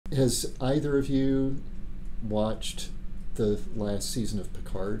Has either of you watched the last season of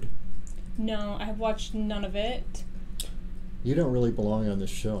Picard? No, I've watched none of it. You don't really belong on this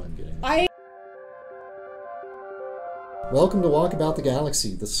show, I'm getting. Welcome to Walkabout the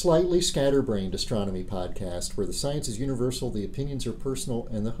Galaxy, the slightly scatterbrained astronomy podcast where the science is universal, the opinions are personal,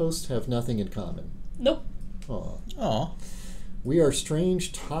 and the hosts have nothing in common. Nope. Aw. We are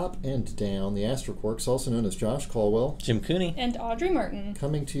strange top and down, the astroquarks, also known as Josh Caldwell, Jim Cooney, and Audrey Martin.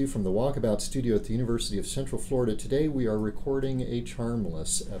 Coming to you from the Walkabout studio at the University of Central Florida. Today we are recording a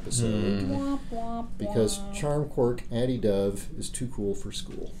charmless episode Womp, womp, because womp. charm quirk Addie Dove is too cool for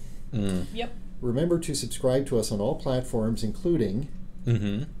school. Yep. Remember to subscribe to us on all platforms, including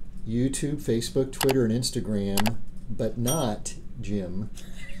YouTube, Facebook, Twitter, and Instagram, but not, Jim,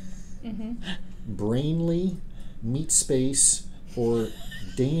 Brainly, Meatspace, or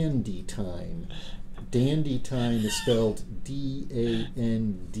Dandy Time. Dandy Time is spelled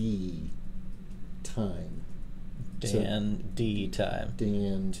D-A-N-D time. D time.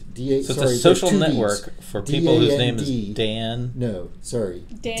 D-A, so it's sorry, a social there's two network Ds. for people whose name is D-A-N-D. Dan. No, sorry.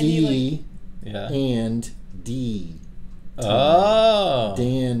 Dandy, Yeah. And D. Oh.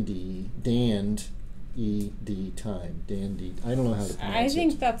 Dandy. Dand. E-D time. Dandy. I don't know how to pronounce it. I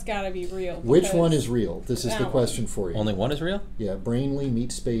think that's gotta be real. Which one is real? This is the question for you. Only one is real? Yeah, Brainly,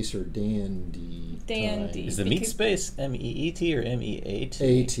 Meatspace, or Dandy. Dandy. Is the meat space M-E-E-T or M-E-A-T?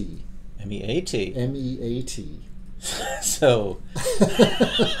 A-T. M-E-A-T. M-E-A-T. So.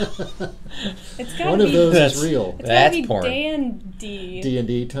 It's gotta One be, of those That's- is real. It's That's gotta be porn. Dandy.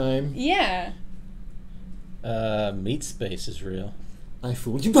 D&D time. Yeah. Meat space is real. I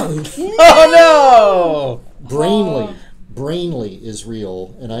fooled you both. Oh no! Brainly. Brainly is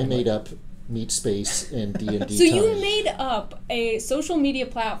real, and I made up Meatspace and D&D So time. you made up a social media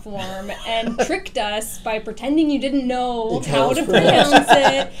platform and tricked us by pretending you didn't know It's how how to it's pronounce pronounced.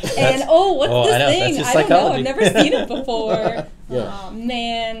 it. And what's Oh, this I know, thing? that's just I don't know. psychology. I've never seen it before. Yeah. Oh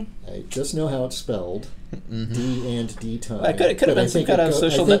man. I just know how it's spelled. D and D time. Well, it could have But I been some think kind it of go-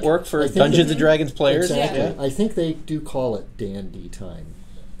 social I think- network for I think Dungeons it- and Dragons players. Exactly. Yeah. I think they do call it D&D time.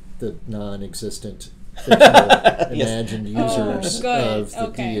 The non-existent fictional imagined users good. of the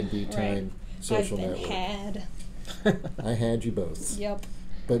Okay. D&D Right. time social I've been network. had. I had you both. Yep.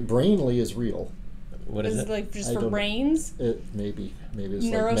 But Brainly is real. What Is is it it? like just I for don't- brains? Maybe it's like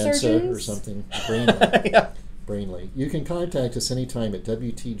Mensa Neurosurgeons? or something. Brainly. Yeah. Brainly. You can contact us anytime at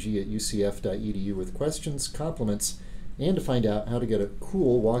wtg@ucf.edu with questions, compliments, and to find out how to get a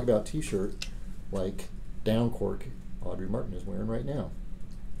cool Walkabout t-shirt like Downcork Audrey Martin is wearing right now.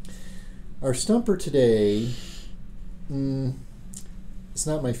 Our Stumper today, it's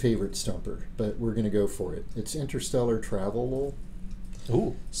not my favorite Stumper, but we're going to go for it. It's interstellar travel.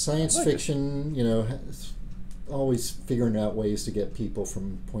 Ooh. Science I like it. fiction, you know, always figuring out ways to get people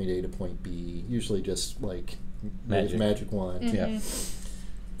from point A to point B, usually just like Magic. magic wand. Yeah.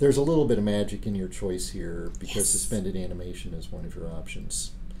 There's a little bit of magic in your choice here because suspended animation is one of your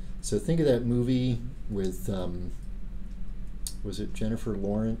options. So think of that movie with, was it Jennifer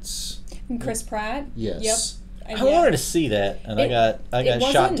Lawrence? And Chris Pratt? Yes. Yep. I wanted to see that, and I got it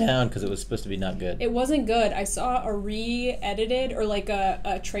shot wasn't- down because it was supposed to be not good. It wasn't good. I saw a re-edited or like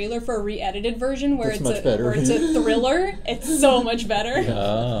a trailer for a re-edited version where That's it's much better. where it's a thriller. It's so much better.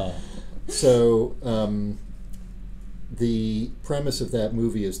 Oh. So the premise of that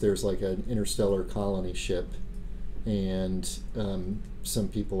movie is there's like an interstellar colony ship, and some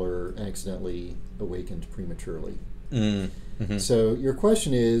people are accidentally awakened prematurely. Mm-hmm. So your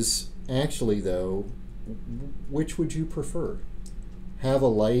question is, actually though, which would you prefer? Have a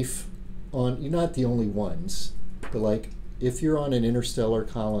life on, you're not the only ones, but like if you're on an interstellar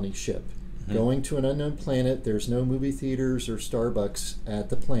colony ship, going to an unknown planet, there's no movie theaters or Starbucks at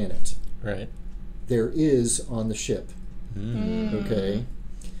the planet. Right. There is on the ship. Okay?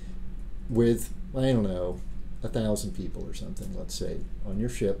 With, I don't know, 1,000 people or something, let's say, on your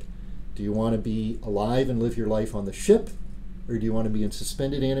ship. Do you want to be alive and live your life on the ship, or do you want to be in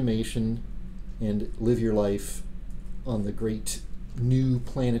suspended animation and live your life on the great new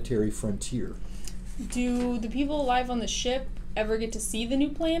planetary frontier? Do the people alive on the ship ever get to see the new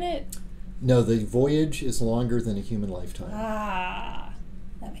planet? No, the voyage is longer than a human lifetime. Ah,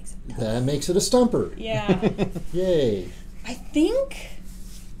 that makes it tough. That makes it a stumper. Yeah. Yay. I think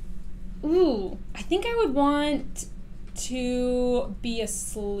I would want to be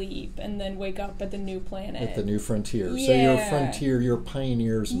asleep and then wake up at the new planet. At the new frontier. So Yeah. you're frontier, you're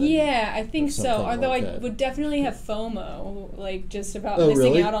pioneers. Yeah, I think so. something Although like I that. would definitely have FOMO, like just about Oh, missing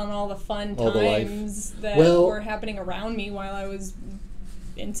really? out on all the fun All the life. times that Well- were happening around me while I was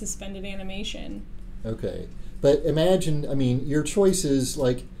in suspended animation. Okay. But imagine, I mean, your choice is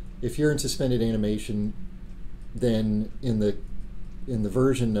like, if you're in suspended animation, then in the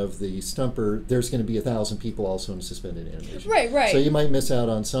version of the Stumper, there's going to be 1,000 people also in suspended animation. Right. So you might miss out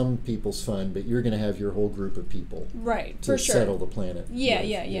on some people's fun, but you're going to have your whole group of people. Right, to for sure. settle the planet.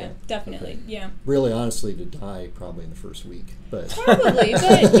 Yeah, definitely, Okay. yeah. Really, honestly, to die probably in the first week, but Probably,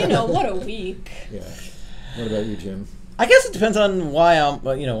 but what a week. yeah. What about you, Jim? I guess it depends on why I'm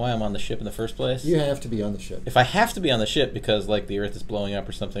on the ship in the first place. You have to be on the ship. If I have to be on the ship because like the Earth is blowing up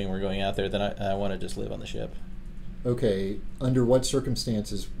or something, and we're going out there, then I want to just live on the ship. Okay. Under what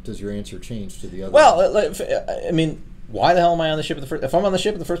circumstances does your answer change to the other? Well, I mean, why the hell am I on the ship in the first? If I'm on the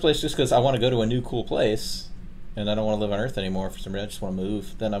ship in the first place just because I want to go to a new cool place, and I don't want to live on Earth anymore for some reason, I just want to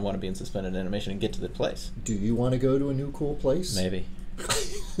move, then I want to be in suspended animation and get to the place. Do you want to go to a new cool place? Maybe.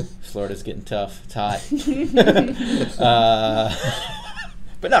 Florida's getting tough. It's hot.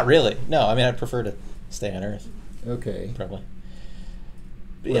 But not really. No, I mean, I'd prefer to stay on Earth. Okay. Probably.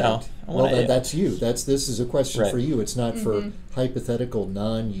 But, Right. That's you. This is a question Right. for you. It's not for hypothetical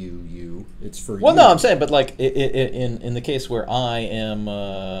non-you. It's for you. Well, no, I'm saying, but like in the case where I am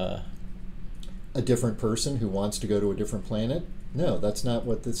a different person who wants to go to a different planet. No, that's not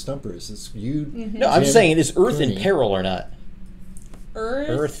what the Stumper is. It's you. No, I'm Jim, saying, is Earth Cooney. in peril or not?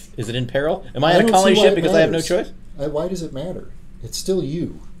 Earth? Is it in peril? Am I on a don't colony see why ship it because I have no matters. choice? Why does it matter? It's still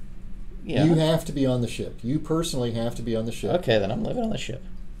you. Yeah. You have to be on the ship. You personally have to be on the ship. Okay, then I'm living on the ship.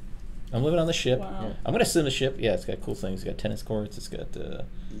 I'm living on the ship. Wow. Yeah. I'm going to sit in the ship. Yeah, it's got cool things. It's got tennis courts. It's got, like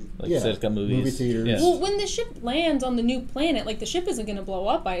you Yeah, said, it's got movies. movie theaters. Yeah. Well, when the ship lands on the new planet, like the ship isn't going to blow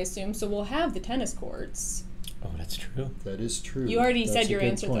up, I assume, so we'll have the tennis courts. Oh, that's true. That is true. You already That's said a your good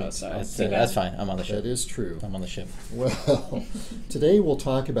answer, point. though, so That's, too bad. that's fine. I'm on the ship. That is true. I'm on the ship. Well, today we'll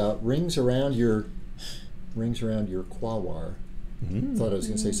talk about rings around your Quaoar. Thought I was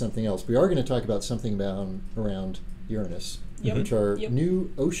going to say something else. We are going to talk about something around Uranus, which are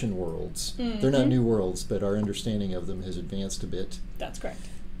new ocean worlds. They're not new worlds, but our understanding of them has advanced a bit. That's correct.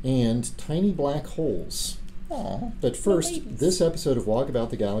 And tiny black holes. Aw. But first, babies. this episode of Walkabout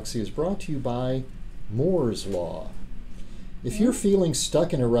the Galaxy is brought to you by Moore's Law. If you're feeling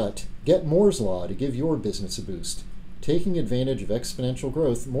stuck in a rut, get Moore's Law to give your business a boost. Taking advantage of exponential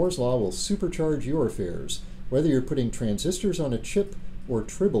growth, Moore's Law will supercharge your affairs. Whether you're putting transistors on a chip or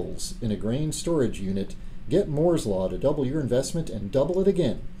tribbles in a grain storage unit, get Moore's Law to double your investment and double it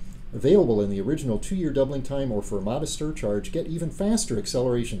again. Available in the original 2-year doubling time, or for a modest surcharge, get even faster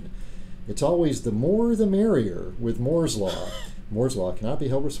acceleration. It's always the more the merrier with Moore's Law. Moore's Law cannot be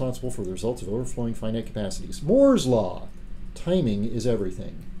held responsible for the results of overflowing finite capacities. Moore's Law. Timing is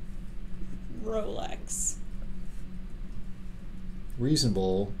everything. Rolex.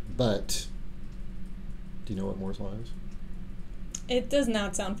 Reasonable, but do you know what Moore's Law is? It does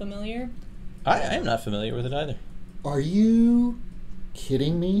not sound familiar. I am not familiar with it either. Are you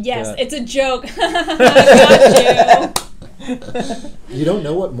kidding me? Yes, Yeah. it's a joke. I got you. You don't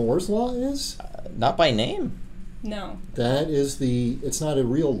know what Moore's Law is? Not by name. No. That is it's not a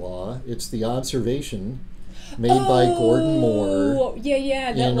real law, it's the observation made by Gordon Moore Oh,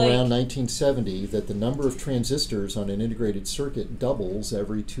 yeah. That in around 1970 that the number of transistors on an integrated circuit doubles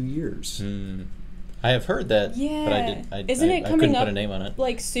every 2 years. I have heard that, Yeah. but I Isn't it I coming couldn't up put a name on it.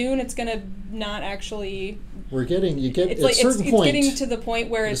 like soon? It's gonna not actually. You get It's at like a certain it's point. getting to the point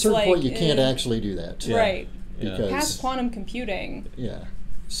where At a it's certain like point, you can't actually do that. Yeah. right Yeah. Because past quantum computing. yeah.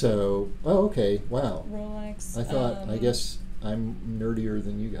 So okay, wow. Rolex. I thought I guess I'm nerdier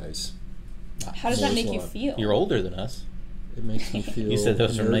than you guys. How does that Moore's make you Law. feel? You're older than us. It makes me feel. You said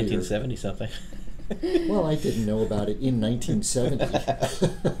those from nerdier. 1970 something. Well, I didn't know about it in 1970.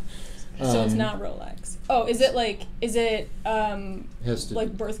 So it's not Rolex. Oh, is it like Has to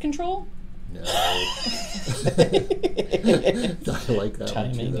like birth control? No. I like that one too,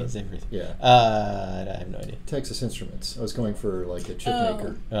 Timing though. is everything. Yeah. I have no idea. Texas Instruments. I was going for like a chip Oh.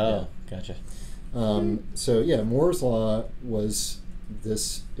 maker. Oh, gotcha. So yeah, Moore's Law was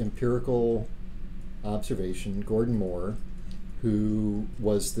this empirical observation. Gordon Moore, who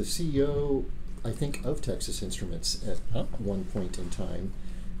was the CEO, I think, of Texas Instruments at one point in time,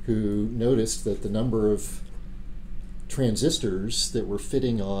 who noticed that the number of transistors that were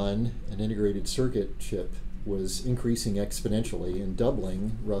fitting on an integrated circuit chip was increasing exponentially and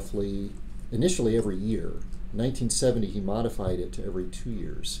doubling roughly initially every year. In 1970, he modified it to every 2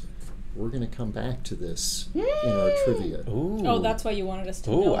 years. We're going to come back to this in our trivia. Ooh. Oh, that's why you wanted us to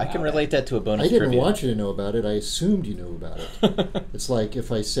know Ooh, I about can it. relate that to a bonus I didn't trivia. want you to know about it. I assumed you knew about it. It's like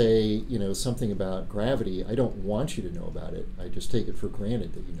if I say, something about gravity, I don't want you to know about it. I just take it for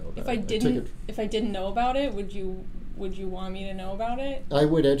granted that you know about If it. I didn't know about it, would you want me to know about it? I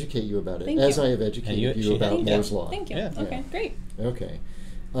would educate you about it, Thank as you. I have educated you she about had- Moore's yeah. Law. Thank you. Yeah. Okay, great. Okay.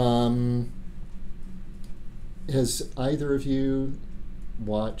 Has either of you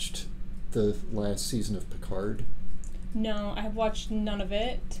watched the last season of Picard? No, I have watched none of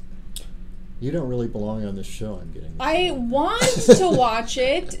it. You don't really belong on this show, I'm getting. I want to watch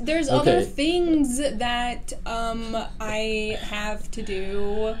it. There's other Okay. things that I have to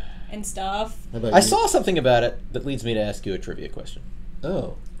do and stuff. How about I you? saw something about it that leads me to ask you a trivia question.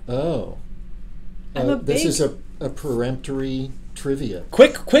 Oh. I'm a this big- is a peremptory trivia.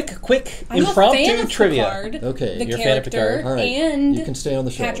 Quick, I'm impromptu a fan of trivia. Picard, Okay. the You're a fan of character, Picard? All right. and You can stay on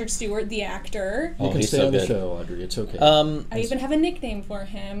the show. Patrick Stewart, the actor. Oh, You can he's stay so on the good. show, Audrey. It's okay. I even have a nickname for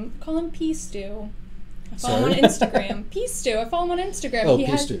him. Call him Pea Stew. I follow Sorry? him on Instagram. Pea Stew. I follow him on Instagram. Oh, he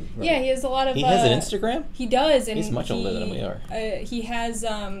Pea has, Stew, right. Yeah, he has a lot of. He has an Instagram? He does, and He's much older than we are. He has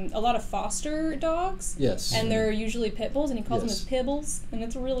a lot of foster dogs. Yes. And they're usually pit bulls, and he calls Yes. them his pibbles, and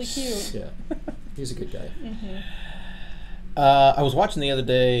it's really cute. Yeah. He's a good guy. I was watching the other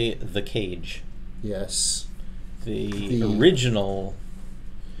day The Cage, Yes. the original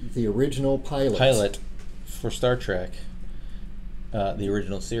The original pilot for Star Trek, the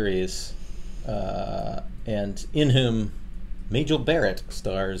original series, and in whom Majel Barrett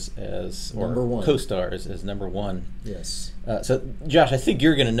stars as, or Number one. co-stars as number one. Yes. So, Josh, I think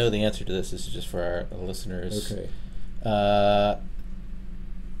you're going to know the answer to this. This is just for our listeners. Okay.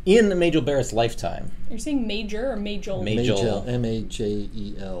 In Majel Barrett's lifetime, You're saying Major or Majel? Majel.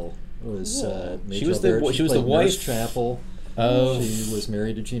 Majel was Cool. Majel She was the- Barrett. she was the played Nurse wife Chapel. of- She was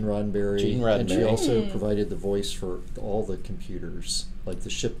married to Gene Roddenberry. Gene And she Roddenberry. also provided the voice for all the computers, like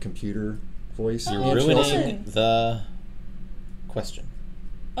the ship computer voice. Oh, You're And she also- ruining the question.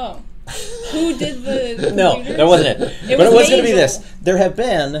 Oh. Who did the No, computers? that wasn't it. It But it was was going to be Majel. this. There have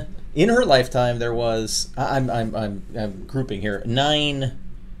been in her lifetime. There was I'm grouping here 9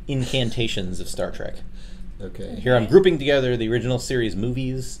 incantations of Star Trek. Okay. Here I'm grouping together the original series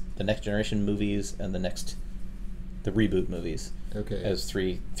movies, the Next Generation movies, and the reboot movies Okay. as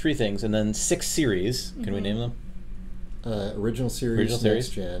three things, and then 6 series. Can we name them? Original series, Original series,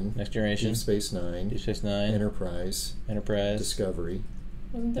 Next Gen, Next Generation, Deep Space Nine, Deep Space Nine, Enterprise, Enterprise. Discovery.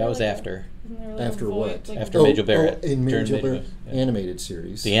 Wasn't there That was like after. Wasn't there like After a what? Like After Majel Barrett. in During Majel Majel Barrett Barrett, yeah. animated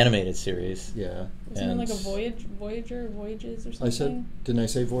series. The animated series. Yeah. Wasn't there and- like a Voyages or something? I said, didn't I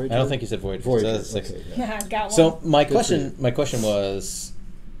say Voyager? I don't think you said Voyager. Voyager. So that's 6. Okay, yeah. Got one. So my Good question was,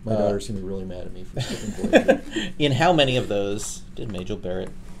 My daughter's gonna be really mad at me for skipping Voyager. in how many of those did Majel Barrett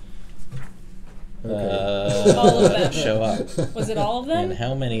Okay. All of them. show up? Was it all of them? And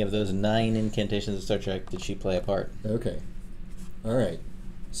how many of those 9 incantations of Star Trek did she play a part? Okay. All right.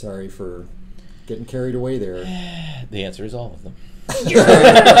 Sorry for getting carried away there. The answer is all of them.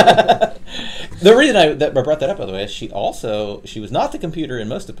 The reason I brought that up, by the way, is she was not the computer in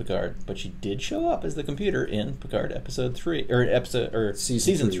most of Picard, but she did show up as the computer in Picard episode 3 or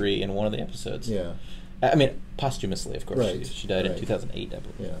season 3 in one of the episodes. Yeah. I mean, posthumously, of course. Right, She died in right. 2008, I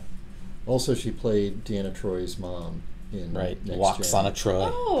believe. Yeah. Also, she played Deanna Troy's mom in Right. Next Walks Gen. Troy.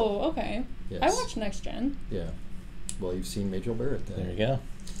 Oh, okay. Yes. I watched Next Gen. Yeah. Well, you've seen Majel Barrett then. There you go.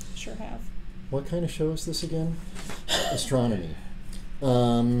 Sure have. What kind of show is this again? Astronomy.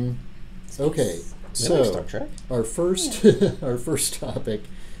 Okay. We like Star So Trek. our first our first topic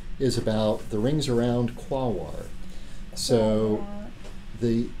is about the rings around Quaoar. So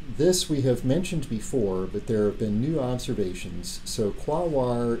this we have mentioned before, but there have been new observations. So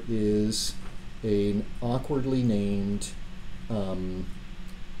Quaoar is an awkwardly named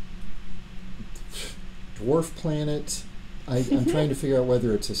dwarf planet. I'm trying to figure out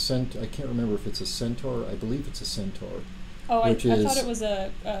whether it's a I can't remember if it's a centaur. I believe it's a centaur. Oh, I Which thought is- it was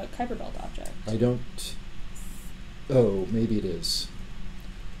a Kuiper Belt object. I don't. Oh, maybe it is.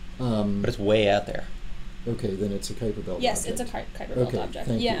 But it's way out there. Okay, then it's a Kuiper Belt Yes, object. it's a Kuiper Belt Okay, object.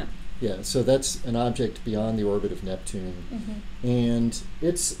 thank Yeah. you. Yeah, so that's an object beyond the orbit of Neptune. Mm-hmm. And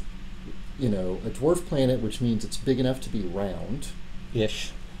it's, a dwarf planet, which means it's big enough to be round.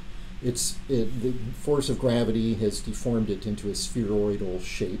 Ish. The force of gravity has deformed it into a spheroidal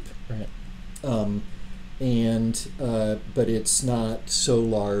shape. Right. But it's not so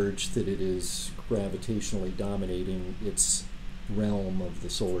large that it is gravitationally dominating its realm of the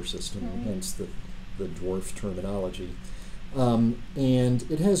solar system, hence the dwarf terminology. And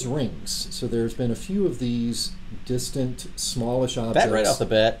it has rings, so there's been a few of these distant, smallish objects. That right off the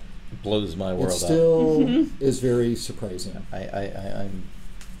bat blows my world It up. still is very surprising. I'm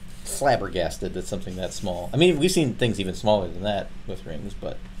flabbergasted that something that small. I mean, we've seen things even smaller than that with rings,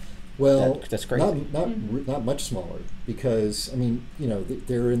 but Well, that's crazy. not much smaller, because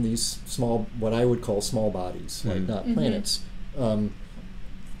they're in these small, what I would call small bodies, like not planets.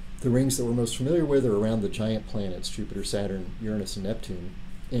 The rings that we're most familiar with are around the giant planets: Jupiter, Saturn, Uranus, and Neptune.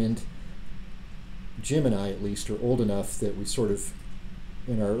 And Jim and I, at least, are old enough that we sort of,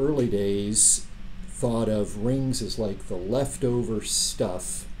 in our early days, thought of rings as like the leftover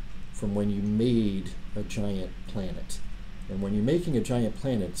stuff from when you made a giant planet. And when you're making a giant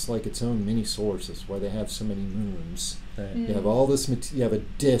planet, it's like its own mini solar system, why they have so many moons. Right. You have all this, you have a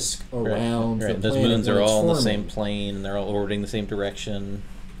disk around right. the Those planet. moons are all in the forming. same plane, and they're all orbiting the same direction.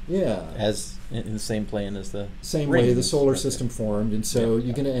 Yeah. As in the same plane as the same rings. way the solar Right. system formed, and so Yeah.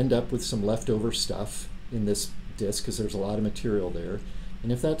 you're going to end up with some leftover stuff in this disk because there's a lot of material there.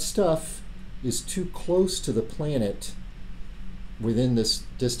 And if that stuff is too close to the planet within this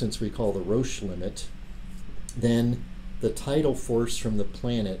distance we call the Roche limit, then the tidal force from the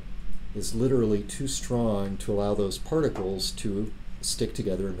planet is literally too strong to allow those particles to stick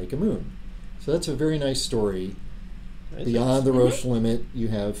together and make a moon. So that's a very nice story. Right. Beyond the Roche limit, you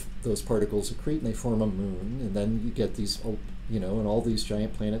have those particles accrete and they form a moon, and then you get these, and all these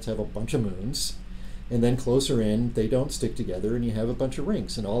giant planets have a bunch of moons. And then closer in, they don't stick together, and you have a bunch of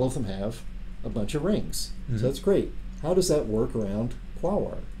rings, and all of them have a bunch of rings. Mm-hmm. So that's great. How does that work around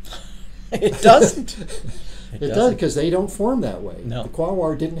Quaoar? It doesn't. It does, because they don't form that way. No. The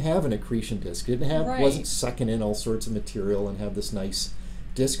Quaoar didn't have an accretion disk. It Right. wasn't sucking in all sorts of material and have this nice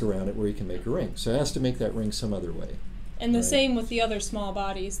disk around it where you can make a ring. So it has to make that ring some other way. And the Right. same with the other small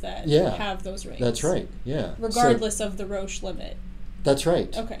bodies that Yeah. have those rings. That's right, yeah. Regardless of the Roche limit. That's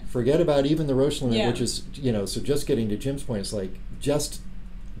right. Okay. Forget about even the Roche limit, Yeah. which is, so just getting to Jim's point, it's like just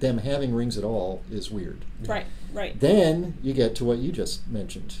them having rings at all is weird. Right, right. Then you get to what you just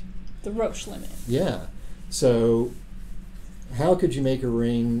mentioned. The Roche limit. Yeah. So how could you make a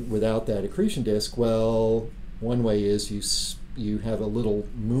ring without that accretion disk? Well, one way is you have a little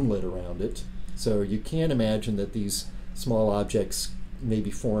moonlet around it. So you can imagine that these small objects may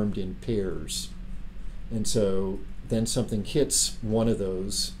be formed in pairs. And so then something hits one of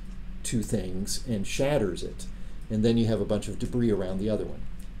those two things and shatters it. And then you have a bunch of debris around the other one.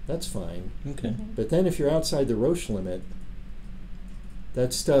 That's fine. Okay. Mm-hmm. But then if you're outside the Roche limit,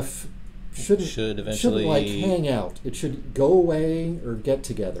 that stuff shouldn't eventually like hang out. It should go away or get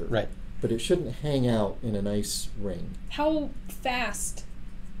together. Right. But it shouldn't hang out in a nice ring. How fast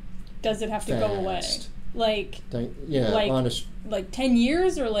does it have to go away? Fast. Like, Yeah, like, honest. like 10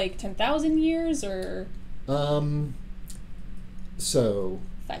 years or like 10,000 years or So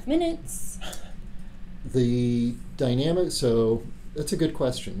 5 minutes? the dynamic. So that's a good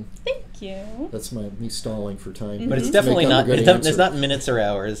question. Thank you. That's me stalling for time. But it's to definitely make up a not. good It's answer. not minutes or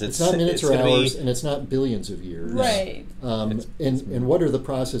hours. It's not minutes or gonna be- hours, and it's not billions of years. Right. And what are the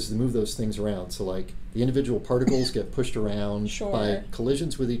processes to move those things around? So like the individual particles get pushed around Sure. by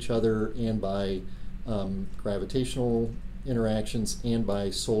collisions with each other and by gravitational interactions and by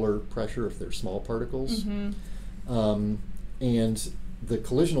solar pressure if they're small particles. Mm-hmm. And the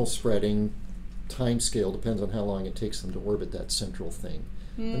collisional spreading time scale depends on how long it takes them to orbit that central thing.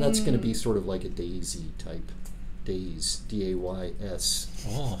 And that's going to be sort of like a daisy type. Days, D-A-Y-S,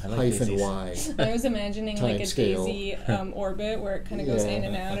 Oh, I like hyphen daisies. Y. I was imagining like Time a scale. daisy orbit where it kind of goes Yeah. in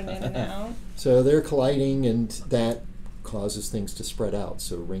and out and in and out. So they're colliding, and that causes things to spread out.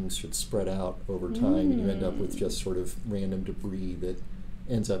 So rings should spread out over time, and you end up with just sort of random debris that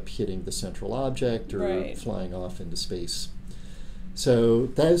ends up hitting the central object or Right. flying off into space. So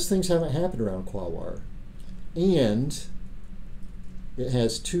those things haven't happened around Quaoar. And it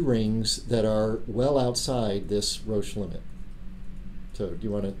has two rings that are well outside this Roche limit. So do you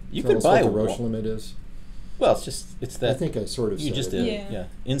want to You tell could us buy what the a Roche wa- limit is? Well, it's that. I think I sort of You said just it. did. Yeah.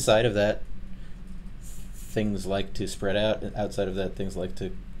 Inside of that, things like to spread out. Outside of that, things like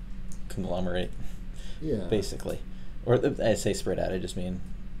to conglomerate. Yeah. Basically, or I say spread out. I just mean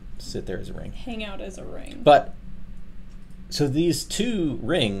sit there as a ring. Hang out as a ring. But so these two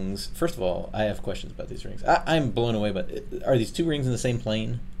rings. First of all, I have questions about these rings. I'm blown away. But are these two rings in the same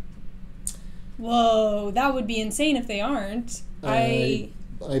plane? Whoa, that would be insane if they aren't. I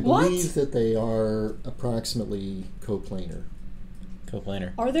What? believe that they are approximately coplanar.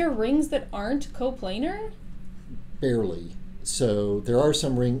 Coplanar. Are there rings that aren't coplanar? Barely. So there are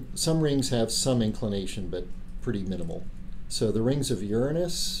some rings have some inclination, but pretty minimal. So the rings of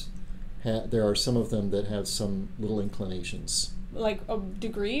Uranus, there are some of them that have some little inclinations, Like a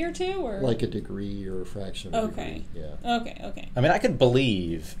degree or two, or like a degree or a fraction of a Okay. degree. Yeah. Okay. I mean, I could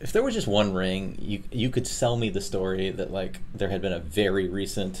believe if there was just one ring, you could sell me the story that like there had been a very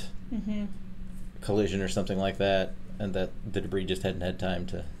recent Mm-hmm. collision or something like that, and that the debris just hadn't had time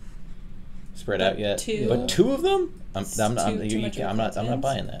to spread But out yet. two? But two of them, I'm It's not too much of a I'm not coincidence?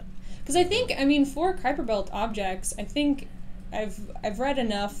 buying that. Because I think, I mean, for Kuiper Belt objects, I think I've read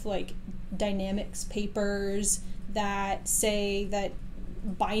enough like dynamics papers that say that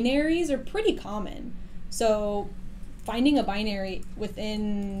binaries are pretty common. So finding a binary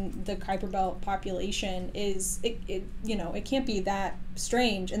within the Kuiper Belt population is, it can't be that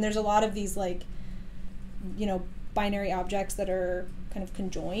strange. And there's a lot of these, like, binary objects that are kind of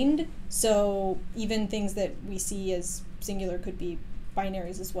conjoined. So even things that we see as singular could be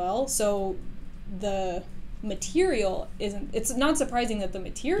binaries as well. So the material it's not surprising that the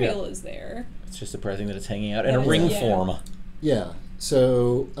material is there. It's just surprising that it's hanging out in a ring form. Yeah.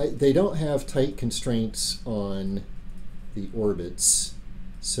 So they don't have tight constraints on the orbits.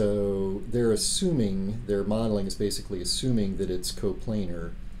 So they're assuming, their modeling is basically assuming that it's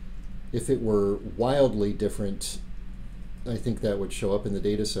coplanar. If it were wildly different, I think that would show up in the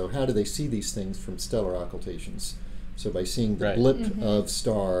data. So how do they see these things from stellar occultations? So by seeing the blip of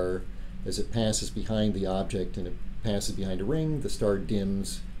star as it passes behind the object and it passes behind a ring, the star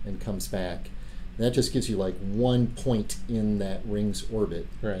dims and comes back. That just gives you like one point in that ring's orbit.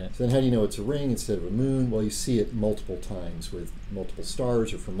 Right. So then how do you know it's a ring instead of a moon? Well, you see it multiple times with multiple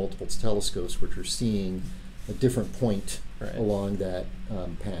stars or from multiple telescopes which are seeing a different point along that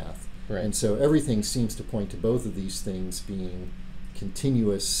path. Right. And so everything seems to point to both of these things being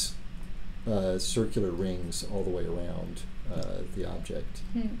continuous circular rings all the way around the object,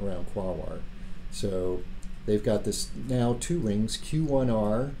 around Quaoar. So they've got this now 2 rings,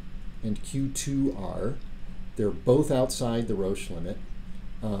 Q1R and Q2R. They're both outside the Roche limit.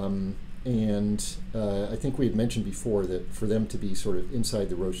 And I think we had mentioned before that for them to be sort of inside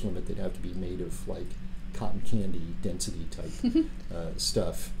the Roche limit, they'd have to be made of like cotton candy density type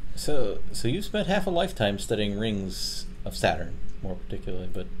stuff. So you've spent half a lifetime studying rings of Saturn, more particularly,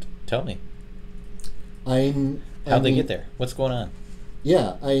 but tell me. How'd they get there? What's going on?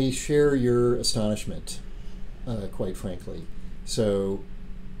 Yeah, I share your astonishment, quite frankly. So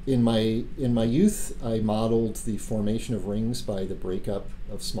in my youth, I modeled the formation of rings by the breakup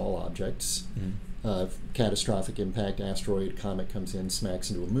of small objects. Catastrophic impact, asteroid, comet comes in, smacks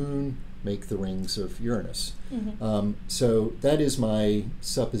into a moon, make the rings of Uranus. So that is my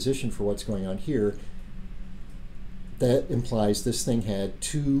supposition for what's going on here. That implies this thing had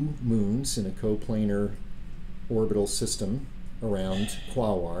 2 moons in a coplanar orbital system around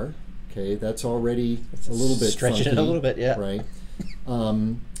Quaoar. Okay, that's already a little bit stretching funky, it a little bit, yeah. Right.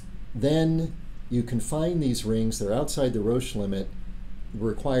 Then you can find these rings. They're outside the Roche limit.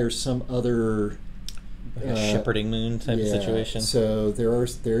 Requires some other like a shepherding moon type of situation. So there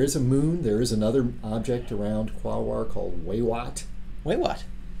is a moon. There is another object around Quaoar called Watery.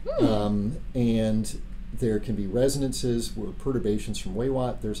 And there can be resonances or perturbations from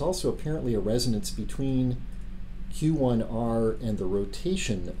Watery. There's also apparently a resonance between Q1R and the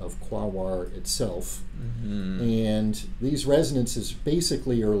rotation of Quaoar itself. And these resonances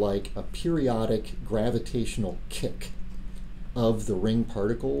basically are like a periodic gravitational kick of the ring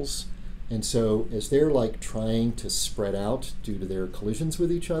particles. And so as they're like trying to spread out due to their collisions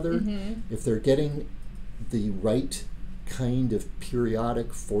with each other, if they're getting the right kind of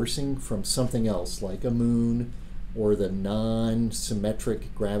periodic forcing from something else, like a moon or the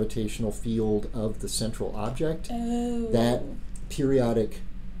non-symmetric gravitational field of the central object, that periodic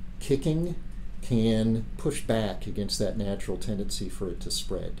kicking can push back against that natural tendency for it to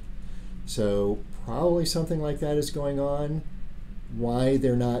spread. So probably something like that is going on. Why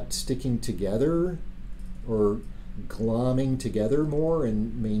they're not sticking together or glomming together more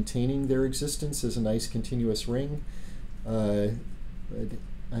and maintaining their existence as a nice continuous ring, I'd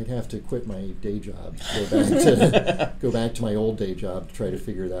have to quit my day job, go back to my old day job to try to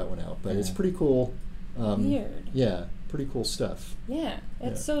figure that one out. But it's pretty cool. Weird. Yeah, pretty cool stuff. Yeah,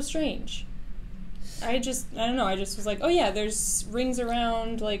 it's so strange. I don't know, I just was like, oh yeah, there's rings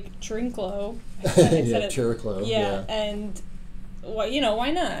around like Chirinclo. Chirinclo. Yeah, and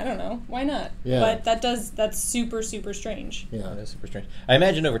why not? I don't know. Why not? Yeah. But that's super, super strange. Yeah, that's super strange. I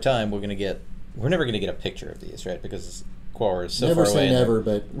imagine over time we're never going to get a picture of these, right? Because Quaoar is so never far away. Say never,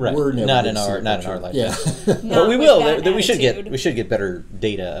 but we're never not in our lifetime. Yeah. But we will. We should get better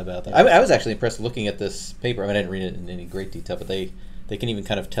data about that. I was actually impressed looking at this paper. I mean, I didn't read it in any great detail, but they can even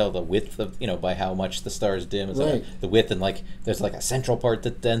kind of tell the width of, by how much the stars dim. It's like the width, and like there's like a central part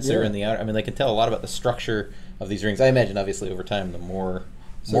that's denser and the outer. I mean, they can tell a lot about the structure of these rings. I imagine, obviously, over time, the more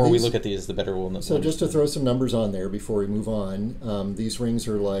we look at these, the better we'll know. So just to throw some numbers on there before we move on, these rings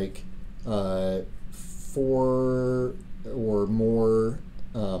are like 4 or more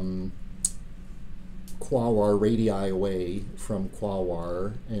Quaoar radii away from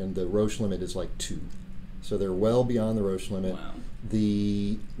Quaoar, and the Roche limit is like 2. So they're well beyond the Roche limit. Wow.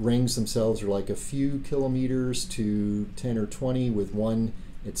 The rings themselves are like a few kilometers to 10 or 20, with one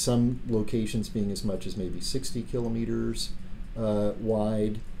at some locations being as much as maybe 60 kilometers.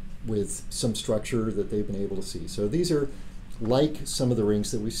 wide with some structure that they've been able to see. So these are like some of the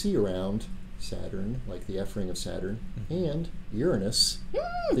rings that we see around Saturn, like the F ring of Saturn, and Uranus,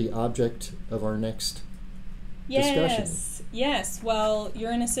 the object of our next discussion. Yes. Well,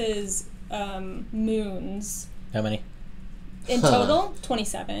 Uranus's moons. How many? In total,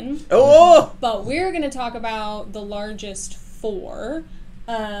 27. Oh! But we're going to talk about the largest 4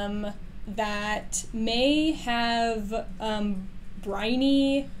 that may have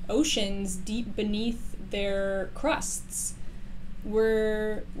briny oceans deep beneath their crusts.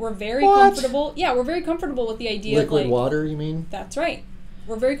 We're very comfortable. Yeah, we're very comfortable with the idea liquid of like water. You mean? That's right.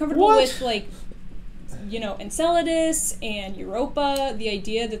 We're very comfortable with like, you know, Enceladus and Europa. The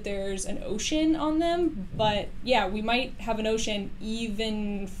idea that there's an ocean on them, but yeah, we might have an ocean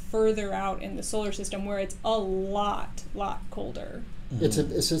even further out in the solar system where it's a lot colder. It's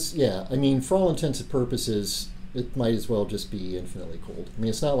just, yeah. I mean, for all intents and purposes, it might as well just be infinitely cold. I mean,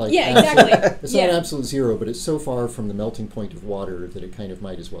 it's not like exactly. It's not absolute zero, but it's so far from the melting point of water that it kind of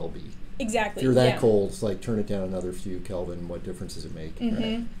might as well be. Exactly. If you're that cold, it's like turn it down another few Kelvin. What difference does it make?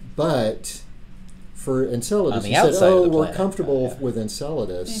 Right. But for Enceladus, you said, "Oh, we're comfortable with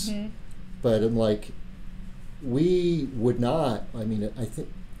Enceladus," but I'm like, we would not. I mean, I think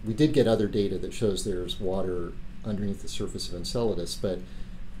we did get other data that shows there's water underneath the surface of Enceladus, but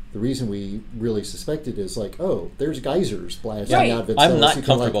the reason we really suspected is like, oh, there's geysers blasting out of Enceladus. I'm not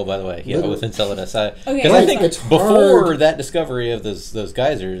comfortable, by the way, with Enceladus. Because I think before that discovery of those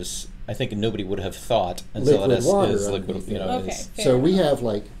geysers, I think nobody would have thought Enceladus is liquid. You know, so we have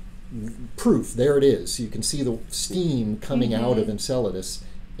like proof. There it is. You can see the steam coming out of Enceladus,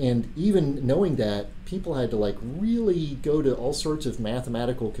 and even knowing that, people had to like really go to all sorts of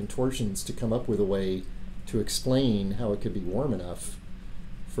mathematical contortions to come up with a way to explain how it could be warm enough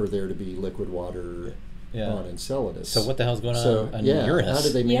for there to be liquid water on Enceladus. So what the hell's going on Uranus? How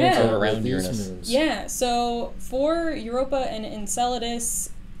did they manage around Uranus? Moons? Yeah, so for Europa and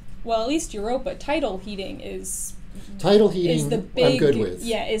Enceladus, well, at least Europa, tidal heating is the big, I'm good with.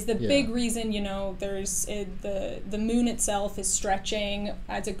 Yeah, is the big reason, you know, there's the moon itself is stretching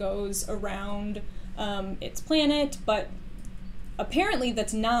as it goes around its planet, but apparently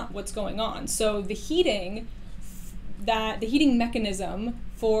that's not what's going on. So the heating mechanism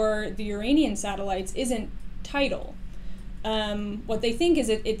for the Uranian satellites isn't tidal. What they think is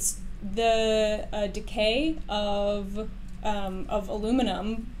it's the decay of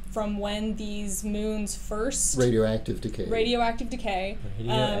aluminum from when these moons first radioactive decay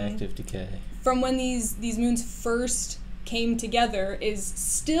from when these moons first came together is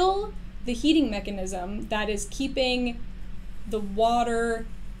still the heating mechanism that is keeping the water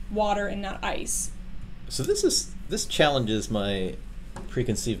and not ice. So this challenges my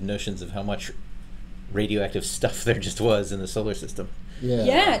preconceived notions of how much radioactive stuff there just was in the solar system.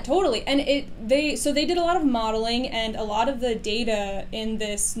 Yeah, totally. And they did a lot of modeling, and a lot of the data in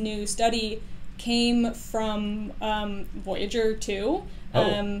this new study came from Voyager 2.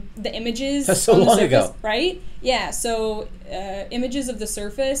 The images that's so on the long surface, ago, right? Yeah, so images of the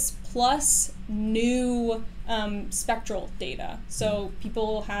surface plus new spectral data. So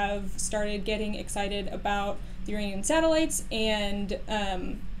people have started getting excited about the Uranian satellites, and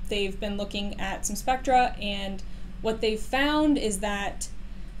they've been looking at some spectra, and what they've found is that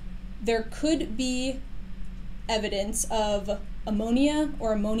there could be evidence of ammonia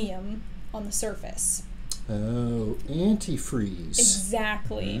or ammonium on the surface. Oh, antifreeze.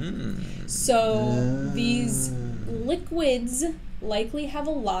 Exactly. So these liquids likely have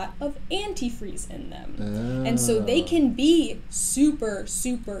a lot of antifreeze in them. And so they can be super,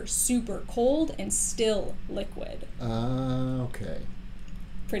 super, super cold and still liquid. Okay.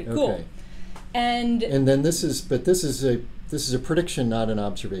 Pretty cool. Okay. And then this is a prediction, not an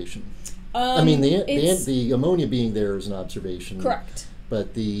observation. I mean, the ammonia being there is an observation. Correct.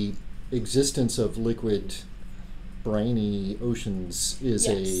 But the existence of liquid, briny oceans is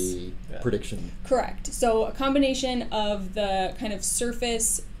a prediction. Correct. So a combination of the kind of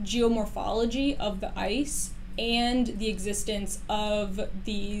surface geomorphology of the ice and the existence of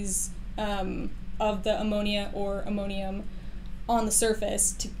these of the ammonia or ammonium on the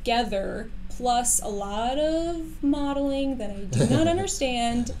surface together, plus a lot of modeling that I do not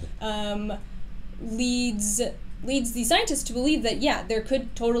understand, leads these scientists to believe that, there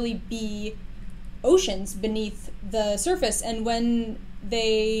could totally be oceans beneath the surface. And when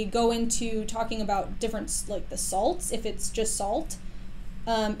they go into talking about different, like the salts, if it's just salt,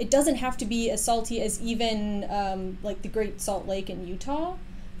 it doesn't have to be as salty as even like the Great Salt Lake in Utah.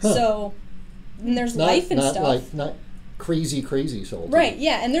 So and there's life and stuff. Not crazy salty. Right,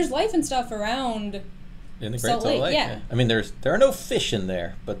 yeah, and there's life and stuff around In the Great Salt Lake, yeah. I mean, there are no fish in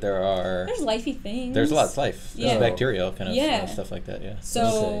there, but there's lifey things. There's lots of life. Yeah. There's bacterial kind of stuff like that. Yeah.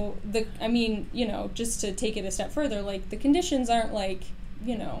 So just to take it a step further, like the conditions aren't like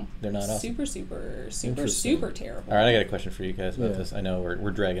they're not super terrible. All right, I got a question for you guys about this. I know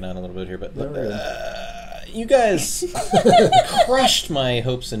we're dragging on a little bit here, but you guys crushed my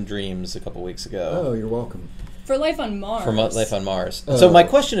hopes and dreams a couple weeks ago. Oh, you're welcome. For life on Mars. For life on Mars. So my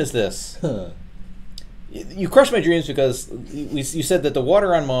question is this. You crushed my dreams because you said that the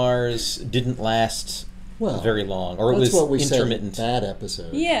water on Mars didn't last very long, or it was intermittent. Said that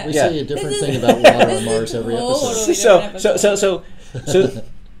episode. Yeah. We say a different thing about water on Mars every episode. So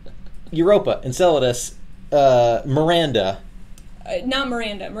Europa, Enceladus, Miranda. Not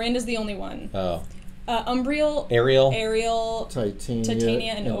Miranda. Miranda's the only one. Oh. Umbriel, Ariel,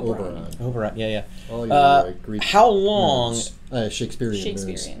 Titania, and Oberon. Oberon, yeah. All your Greek how long?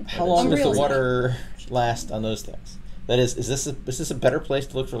 Shakespearean. How long does the water last on those things? That is this a better place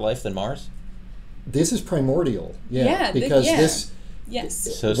to look for life than Mars? This is primordial. Because this. Yes.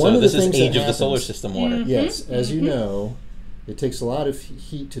 So this is age of the solar system water. Mm-hmm. Yes, as you know, it takes a lot of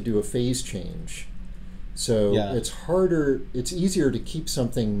heat to do a phase change. So it's easier to keep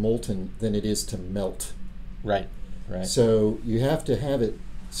something molten than it is to melt. Right. So you have to have it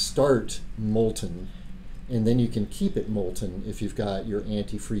start molten, and then you can keep it molten if you've got your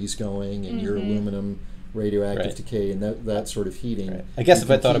antifreeze going and your aluminum radioactive decay and that sort of heating. Right. I guess if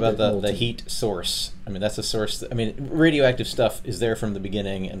I thought about the heat source, I mean, that's a source. Radioactive stuff is there from the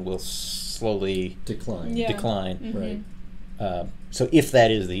beginning and will slowly decline. Mm-hmm. Right. So if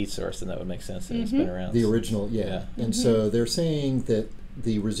that is the heat source, then that would make sense that it's been around. The original, And so they're saying that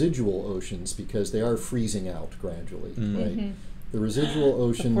the residual oceans, because they are freezing out gradually, right? The residual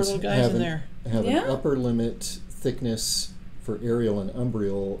oceans have an upper limit thickness for Ariel and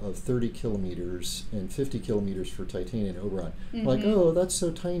Umbriel of 30 kilometers and 50 kilometers for Titania and Oberon. Like, oh, that's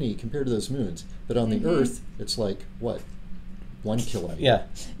so tiny compared to those moons. But on the Earth, it's like, what? 1 kilometer.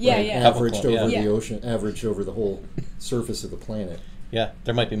 Averaged over the ocean, averaged over the whole surface of the planet. Yeah,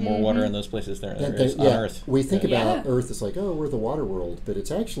 there might be more water in those places than there is on Earth. We think about Earth as like, oh, we're the water world, but it's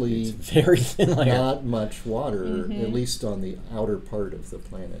actually very thin layer. Not much water, at least on the outer part of the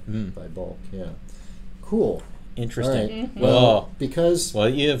planet by bulk. Yeah, cool. Interesting. Right. Well, because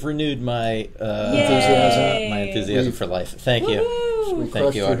you have renewed my enthusiasm for life. Thank you. We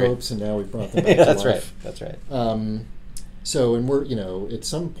crushed your hopes, and now we brought them back to life. That's right. So, and we're, at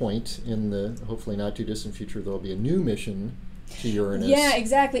some point in the hopefully not too distant future, there'll be a new mission to Uranus. Yeah,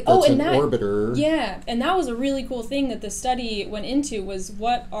 exactly. That's an orbiter. Yeah, and that was a really cool thing that the study went into, was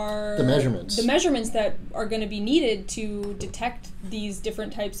what are the measurements that are going to be needed to detect these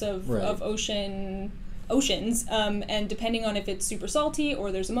different types of oceans, and depending on if it's super salty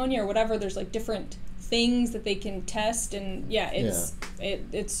or there's ammonia or whatever, there's like different things that they can test, and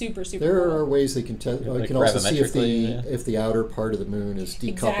it's super there cool. are ways they can test. You can also see if the outer part of the moon is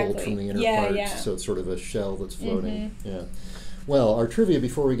decoupled from the inner part, so it's sort of a shell that's floating. Well, our trivia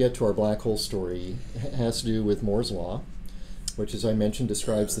before we get to our black hole story has to do with Moore's law, which, as I mentioned,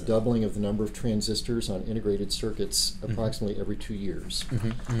 describes the doubling of the number of transistors on integrated circuits approximately every 2 years.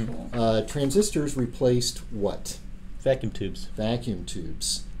 Transistors replaced what? Vacuum tubes. Vacuum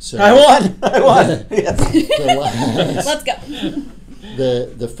tubes. So I won! Yes. Let's go.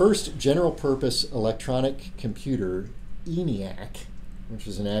 The first general-purpose electronic computer, ENIAC, which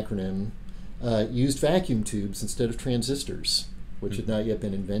is an acronym, used vacuum tubes instead of transistors, which had not yet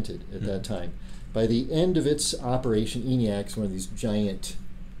been invented at that time. By the end of its operation, ENIAC is one of these giant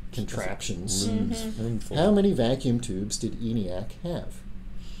contraptions. How many vacuum tubes did ENIAC have?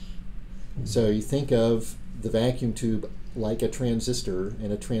 So you think of the vacuum tube like a transistor,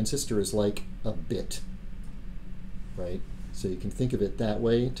 and a transistor is like a bit, right? So you can think of it that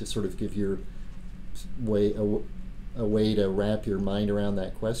way to sort of give your a way to wrap your mind around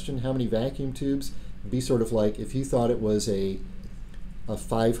that question. How many vacuum tubes? It'd be sort of like if you thought it was a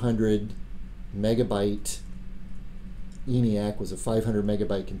 500 megabyte ENIAC was a 500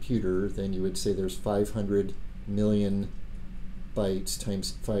 megabyte computer, then you would say there's 500 million bytes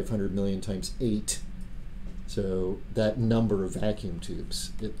times 500 million times 8. So that number of vacuum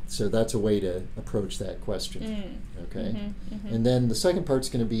tubes. So that's a way to approach that question. Okay. And then the second part's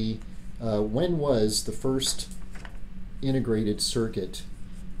going to be when was the first integrated circuit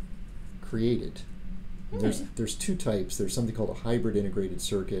created? There's two types. There's something called a hybrid integrated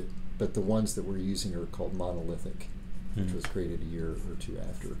circuit, but the ones that we're using are called monolithic, which was created a year or two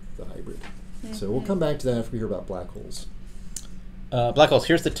after the hybrid. So we'll come back to that after we hear about black holes. Black holes.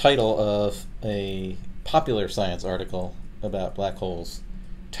 Here's the title of a popular science article about black holes.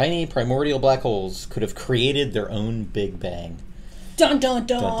 tiny primordial black holes could have created their own Big Bang. Dun dun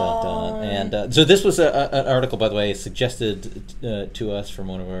dun. Dun, dun, dun. And so this was an article, by the way, suggested to us from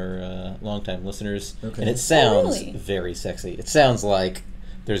one of our longtime listeners, and it sounds very sexy. It sounds like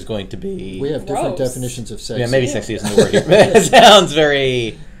there's going to be... We have different definitions of sexy. Yeah, maybe sexy isn't the word here. It sounds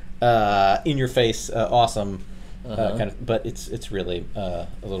very in-your-face, awesome, kind of, but it's really a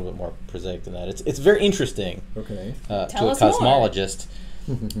little bit more prosaic than that. It's very interesting to a cosmologist.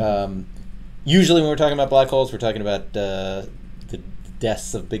 Usually when we're talking about black holes, we're talking about the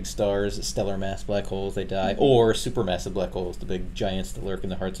deaths of big stars, stellar mass black holes, they die, or supermassive black holes, the big giants that lurk in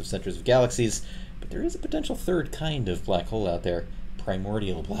the hearts of centers of galaxies. But there is a potential third kind of black hole out there,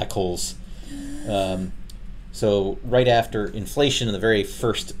 primordial black holes. So right after inflation in the very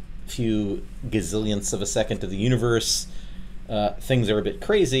first few gazillionths of a second of the universe, things are a bit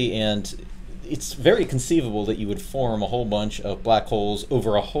crazy, and it's very conceivable that you would form a whole bunch of black holes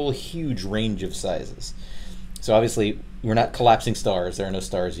over a whole huge range of sizes. So obviously, we're not collapsing stars. There are no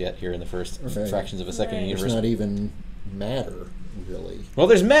stars yet here in the first fractions of a second in the universe. There's not even matter, really. Well,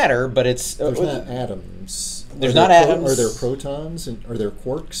 there's matter, but it's... there's not atoms. There's not atoms. Are there protons? And are there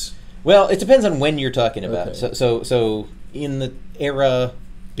quarks? Well, it depends on when you're talking about. So in the era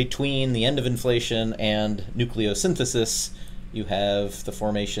between the end of inflation and nucleosynthesis, you have the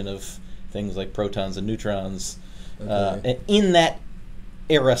formation of things like protons and neutrons. And in that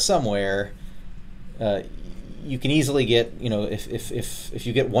era somewhere... you can easily get, if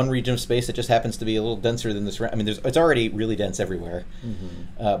you get one region of space that just happens to be a little denser than this. I mean, it's already really dense everywhere.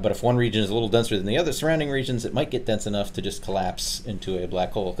 But if one region is a little denser than the other surrounding regions, it might get dense enough to just collapse into a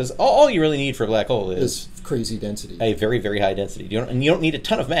black hole. Because all you really need for a black hole is crazy density, a very, very high density. You don't need a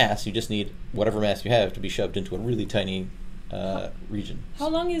ton of mass. You just need whatever mass you have to be shoved into a really tiny region. How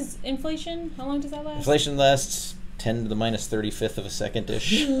long is inflation? How long does that last? Inflation lasts 10 to the minus 35th of a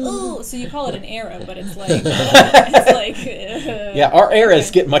second-ish. Oh, so you call it an era, but it's like... yeah, our eras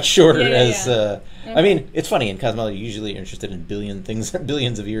get much shorter I mean, it's funny, in cosmology, usually you're interested in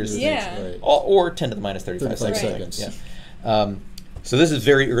billions of years. Yeah. Or 10 to the minus 35 seconds. Yeah. So this is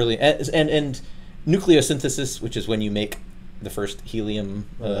very early. And nucleosynthesis, which is when you make the first helium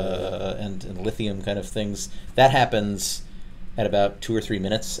and lithium kind of things, that happens... at about 2 or 3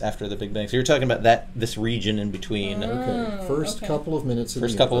 minutes after the Big Bang. So you're talking about this region in between. First couple of minutes of the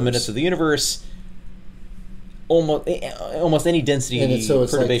universe. First couple of minutes of the universe. Almost any density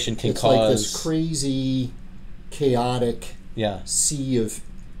perturbation can cause... It's like this crazy, chaotic sea of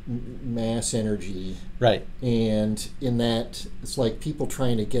mass energy. Right. And in that, it's like people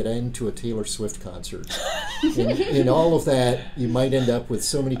trying to get into a Taylor Swift concert. in all of that, you might end up with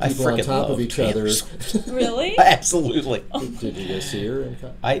so many people on top of each other. Really? Absolutely. Did you go see her?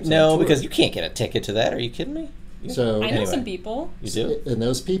 No, because you can't get a ticket to that. Are you kidding me? So I know some people. You do? And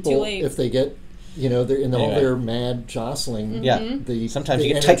those people, if they get... they're in all their mad jostling. Sometimes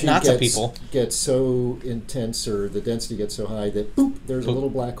you get tight knots of people. Gets so intense, or the density gets so high that boop, there's a little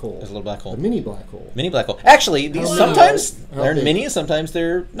black hole. There's a little black hole. A mini black hole. Mini black hole. Actually, these sometimes they're mini, sometimes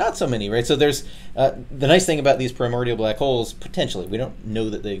they're not so many, right? So there's the nice thing about these primordial black holes. Potentially, we don't know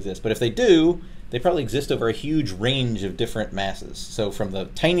that they exist, but if they do, they probably exist over a huge range of different masses. So from the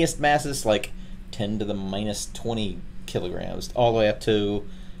tiniest masses, like 10 to the minus 20 kilograms, all the way up to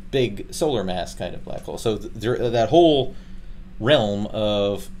big solar mass kind of black hole. So that whole realm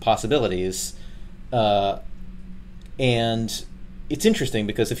of possibilities, and it's interesting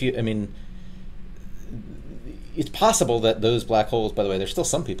because it's possible that those black holes, by the way, there's still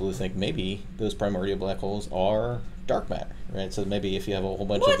some people who think maybe those primordial black holes are dark matter, right? So maybe if you have a whole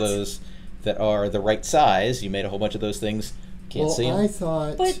bunch of those that are the right size, you made a whole bunch of those things, can't see them. I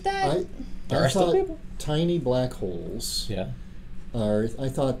thought tiny black holes. Yeah. I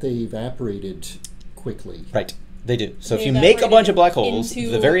thought they evaporated quickly. Right, they do. So if you make a bunch of black holes,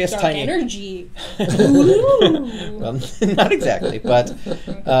 the various dark tiny energy. Well, not exactly, but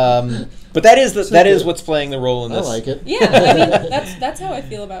that is what's playing the role in this. I like it. Yeah, I mean that's how I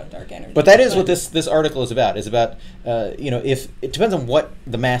feel about dark energy. But that is what this article is about. Is about if it depends on what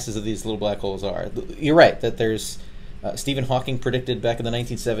the masses of these little black holes are. You're right that there's. Stephen Hawking predicted back in the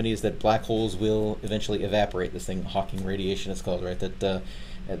 1970s that black holes will eventually evaporate. This thing, Hawking radiation, it's called, right? That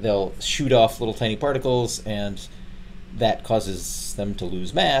they'll shoot off little tiny particles, and that causes them to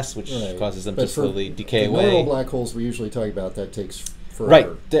lose mass, which causes them to slowly decay away. Normal black holes we usually talk about, that takes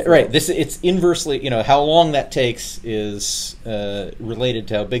forever. Right. It's inversely. How long that takes is related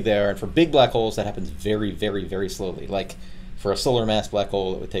to how big they are, and for big black holes, that happens very, very, very slowly, like For a solar mass black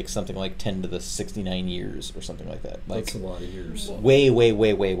hole, it would take something like 10 to the 69 years or something like that. Like, that's a lot of years. Way, way,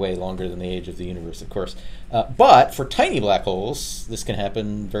 way, way, way longer than the age of the universe, of course. But for tiny black holes, this can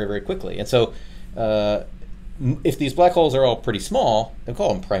happen very, very quickly. And so if these black holes are all pretty small, they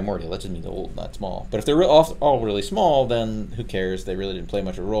call them primordial. That doesn't mean they're old, not small. But if they're all really small, then who cares? They really didn't play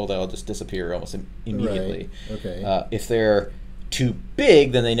much of a role. They'll just disappear almost immediately. Right. Okay. If they're too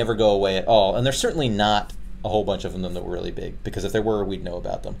big, then they never go away at all. And there's certainly not a whole bunch of them that were really big, because if there were, we'd know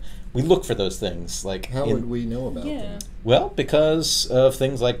about them. We look for those things. Like, how would we know about them? Well, because of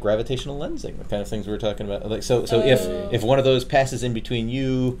things like gravitational lensing, the kind of things we were talking about. Like, so if one of those passes in between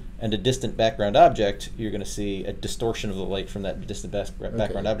you and a distant background object, you're going to see a distortion of the light from that distant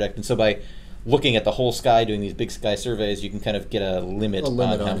background object. And so by looking at the whole sky, doing these big sky surveys, you can kind of get a limit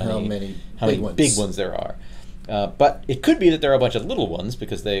on how many big ones there are. But it could be that there are a bunch of little ones,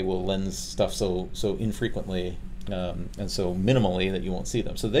 because they will lens stuff so infrequently and so minimally that you won't see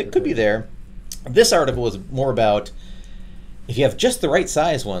them. So they could be there. This article is more about, if you have just the right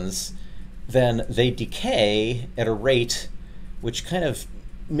size ones, then they decay at a rate which kind of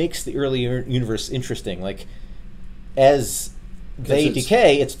makes the early universe interesting. Like, as they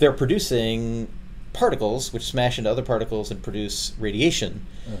decay, they're producing particles which smash into other particles and produce radiation.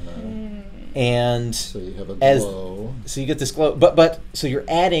 And so you have a glow. So you get this glow, but so you're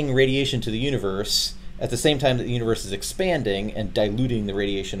adding radiation to the universe at the same time that the universe is expanding and diluting the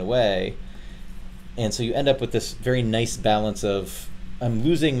radiation away. And so you end up with this very nice balance of, I'm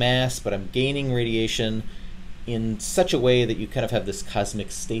losing mass, but I'm gaining radiation in such a way that you kind of have this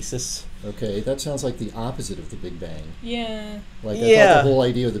cosmic stasis. Okay, that sounds like the opposite of the Big Bang. Yeah. Like, I thought the whole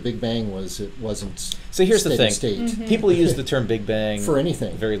idea of the Big Bang was it wasn't. So here's the thing. State. People use the term Big Bang for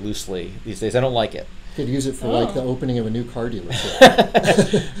anything very loosely these days. I don't like it. Could use it for like the opening of a new car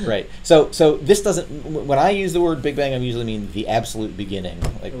dealership. Right. So this doesn't. When I use the word Big Bang, I usually mean the absolute beginning,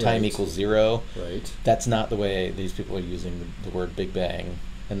 like time equals zero. Right. That's not the way these people are using the word Big Bang.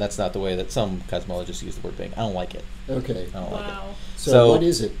 And that's not the way that some cosmologists use the word Big. I don't like it. Okay. I don't like it. So what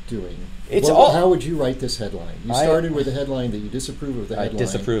is it doing? How would you write this headline? You started with a headline that you disapprove of the headline. I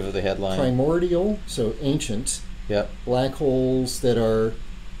disapprove of the headline. Primordial, so ancient. Yep. Black holes that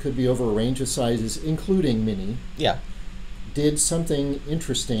could be over a range of sizes, including mini. Yeah. Did something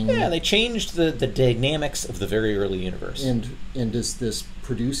interesting. Yeah, they changed the dynamics of the very early universe. And does this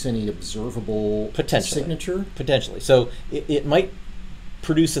produce any observable signature? Potentially. So it might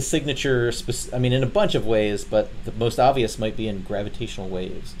produce a signature, in a bunch of ways, but the most obvious might be in gravitational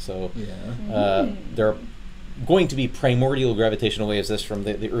waves. So there are going to be primordial gravitational waves. This from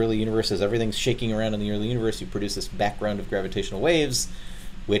the early universe. As everything's shaking around in the early universe, you produce this background of gravitational waves,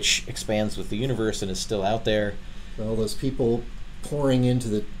 which expands with the universe and is still out there. Well, those people pouring into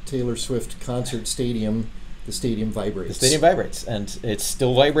the Taylor Swift concert stadium, the stadium vibrates. The stadium vibrates, and it's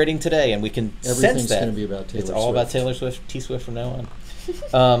still vibrating today, and we can sense that. Everything's going to be about Taylor Swift. It's all about Taylor Swift, T-Swift from now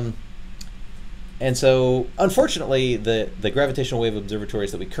on. And so, unfortunately, the gravitational wave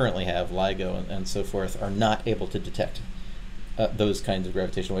observatories that we currently have, LIGO and so forth, are not able to detect those kinds of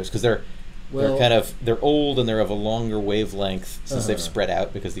gravitational waves, because they're old and they're of a longer wavelength since they've spread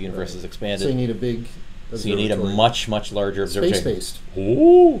out because the universe has expanded. So you need a big observatory. So you need a much larger observatory. Space-based.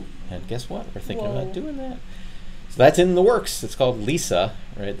 Ooh! And guess what? We're thinking about doing that. So that's in the works. It's called LISA,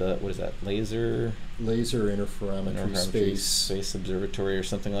 right? What is that? Laser Interferometry Space Observatory or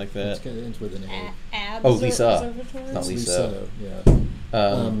something like that. It ends with an A. LISA. Not LISA. Yeah.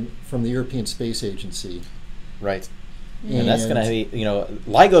 From the European Space Agency. Right. And that's going to be,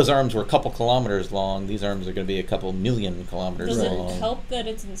 LIGO's arms were a couple kilometers long. These arms are going to be a couple million kilometers long. Does it help that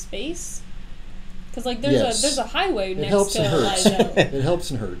it's in space? Because there's a highway next to LIGO. It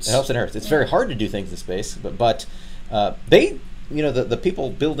helps and hurts. It helps and hurts. It's very hard to do things in space, but they, the people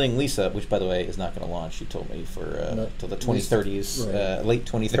building LISA, which by the way is not going to launch, you told me, for till the 2030s, late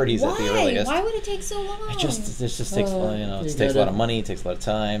 2030s at the earliest. Why would it take so long? It just takes it takes a lot of money, it takes a lot of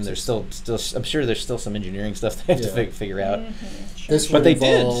time. There's still I'm sure there's still some engineering stuff they have to figure out. Sure. This would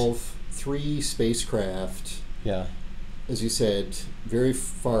involve 3 spacecraft. Yeah. As you said, very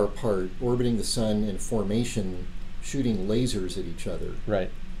far apart, orbiting the sun in formation, shooting lasers at each other.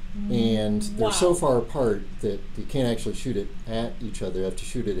 Right. And they're so far apart that you can't actually shoot it at each other. You have to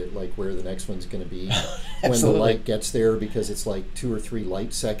shoot it at like where the next one's going to be when the light gets there, because it's like 2 or 3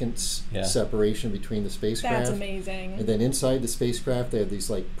 light seconds separation between the spacecraft. That's amazing. And then inside the spacecraft, they have these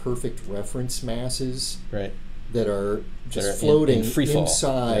like perfect reference masses. Right. That are just floating in free fall.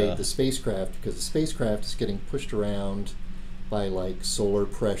 Inside the spacecraft, because the spacecraft is getting pushed around by like solar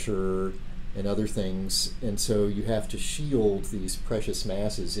pressure and other things, and so you have to shield these precious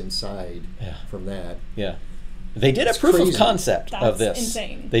masses inside from that. Yeah. They did a proof of concept of this. That's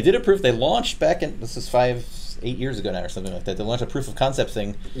insane. They did a proof. They launched back in, this is 8 years ago now or something like that. They launched a proof of concept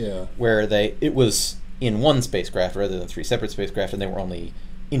thing where it was in one spacecraft rather than 3 separate spacecraft, and they were only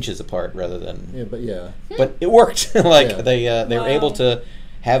inches apart rather than... But it worked. They were able to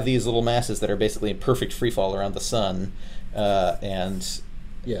have these little masses that are basically in perfect free fall around the sun, which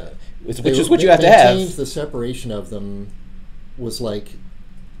is what you have to have. The separation of them was like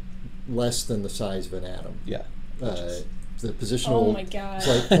less than the size of an atom. Yeah. The positional it's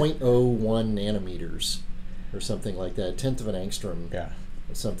like 0.01 nanometers or something like that, 1/10 of an angstrom. Yeah.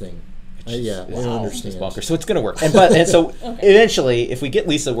 Or something. I don't understand. It's so it's going to work. And so eventually, if we get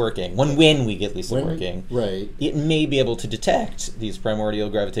LISA working, when we get LISA working, it may be able to detect these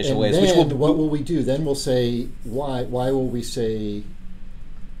primordial gravitational waves. Then what will we do? Then we'll say, why will we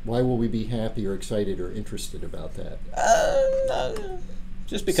be happy or excited or interested about that?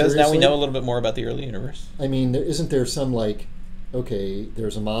 Just because now we know a little bit more about the early universe. I mean, isn't there some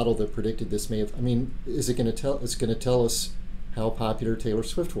there's a model that predicted this may have... I mean, is it going to tell... It's going to tell us how popular Taylor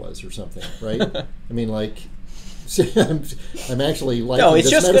Swift was or something, right? I mean, I'm actually liking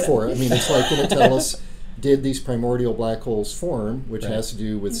this metaphor. I mean, it's like going to tell us, did these primordial black holes form, which has to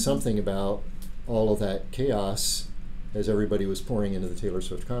do with something about all of that chaos as everybody was pouring into the Taylor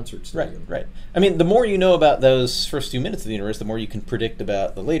Swift concert stadium. Right. I mean, the more you know about those first few minutes of the universe, the more you can predict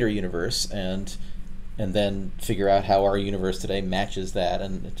about the later universe, and then figure out how our universe today matches that,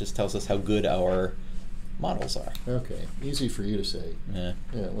 and it just tells us how good our models are. Okay, easy for you to say. Yeah,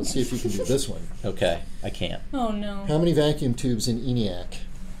 let's see if you can do this one. Okay, I can't. Oh no. How many vacuum tubes in ENIAC?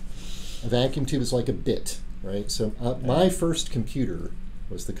 A vacuum tube is like a bit, right? So my first computer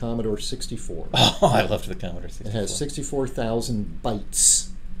was the Commodore 64. Oh, I loved the Commodore 64. It has 64,000 bytes.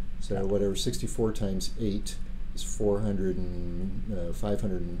 So whatever 64 times 8 is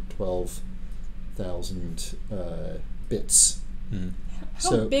 512,000 bits.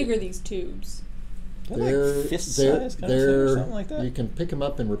 How big are these tubes? They're fist size, something like that? You can pick them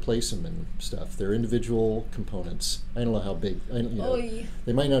up and replace them and stuff. They're individual components. I don't know how big.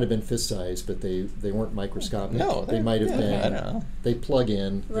 They might not have been fist size, but they weren't microscopic. No, they might have been. I don't know. They plug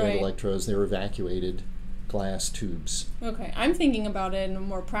in. They have electrodes. They were evacuated glass tubes. Okay, I'm thinking about it in a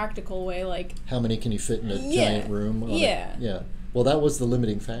more practical way, like how many can you fit in a giant room? Yeah. Well, that was the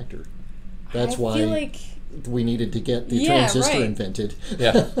limiting factor. That's why feel like we needed to get the transistor invented.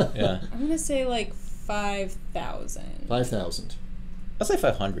 Yeah. I'm gonna say like 5,000. 5,000. I'll say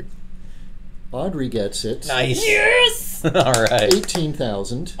 500. Audrey gets it. Nice. Yes! All right.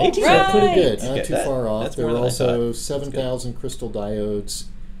 18,000. 18,000. Pretty good. Not too far off. That's there more were than also 7,000 crystal diodes,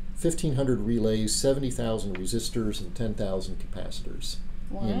 1,500 relays, 70,000 resistors, and 10,000 capacitors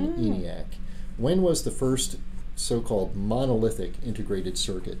in ENIAC. When was the first so-called monolithic integrated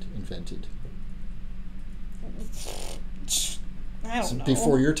circuit invented? I don't know.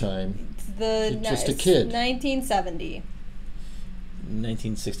 Before your time. Just a kid. 1970.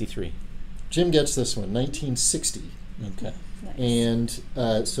 1963. Jim gets this one, 1960. Okay. Nice. And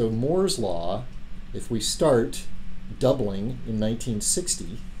so Moore's Law, if we start doubling in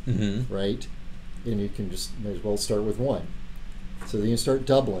 1960, right, and you can just may as well start with 1. So then you start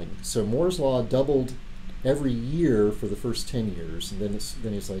doubling. So Moore's Law doubled every year for the first 10 years, and then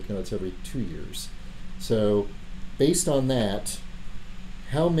he's like, no, it's every 2 years. So based on that,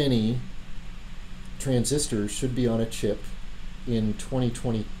 how many transistors should be on a chip in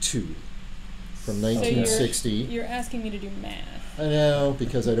 2022 from 1960? You're asking me to do math. I know,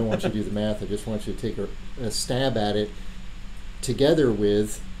 because I don't want you to do the math. I just want you to take a stab at it together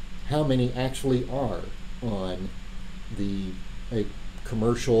with how many actually are on a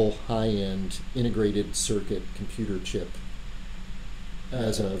commercial high-end integrated circuit computer chip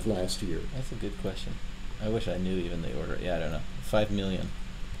as of last year. That's a good question. I wish I knew even the order. Yeah, I don't know. 5 million.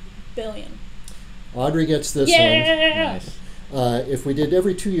 Billion. Audrey gets this one. Nice. If we did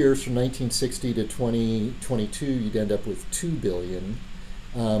every 2 years from 1960 to 2022, you'd end up with 2 billion.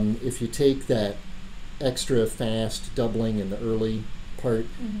 If you take that extra fast doubling in the early part,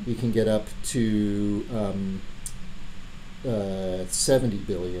 you can get up to 70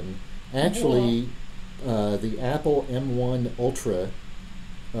 billion. Actually, the Apple M1 Ultra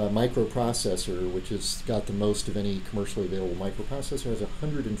microprocessor, which has got the most of any commercially available microprocessor, has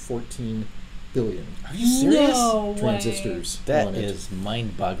 114 billion. Are you serious? No transistors way. That on it. is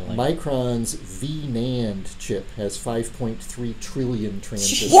mind-boggling. Micron's V-NAND chip has 5.3 trillion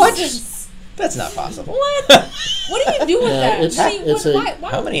transistors. What? That's not possible. What? What do you do with that? Why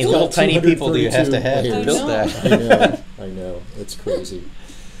how many little tiny people do you have to build that? I know. It's crazy.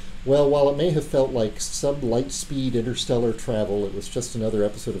 Well, while it may have felt like sub-light speed interstellar travel, it was just another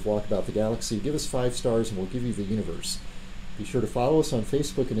episode of Walkabout the Galaxy. Give us 5 stars and we'll give you the universe. Be sure to follow us on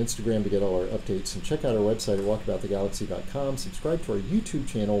Facebook and Instagram to get all our updates, and check out our website at walkaboutthegalaxy.com. Subscribe to our YouTube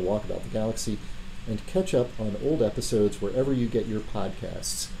channel, Walkabout the Galaxy, and catch up on old episodes wherever you get your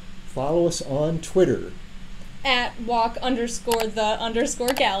podcasts. Follow us on Twitter at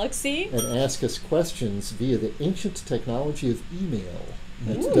walk_the_galaxy. And ask us questions via the ancient technology of email.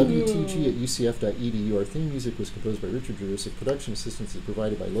 That's wtg@ucf.edu. Our theme music was composed by Richard Jurisic. Production assistance is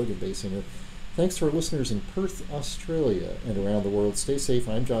provided by Logan Basinger. Thanks to our listeners in Perth, Australia, and around the world. Stay safe.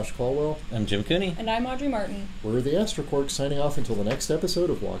 I'm Josh Caldwell. I'm Jim Cooney. And I'm Audrey Martin. We're the Astroquarks, signing off until the next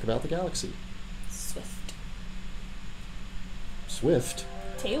episode of Walkabout the Galaxy. Swift. Swift?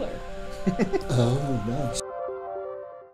 Taylor. Oh, nice.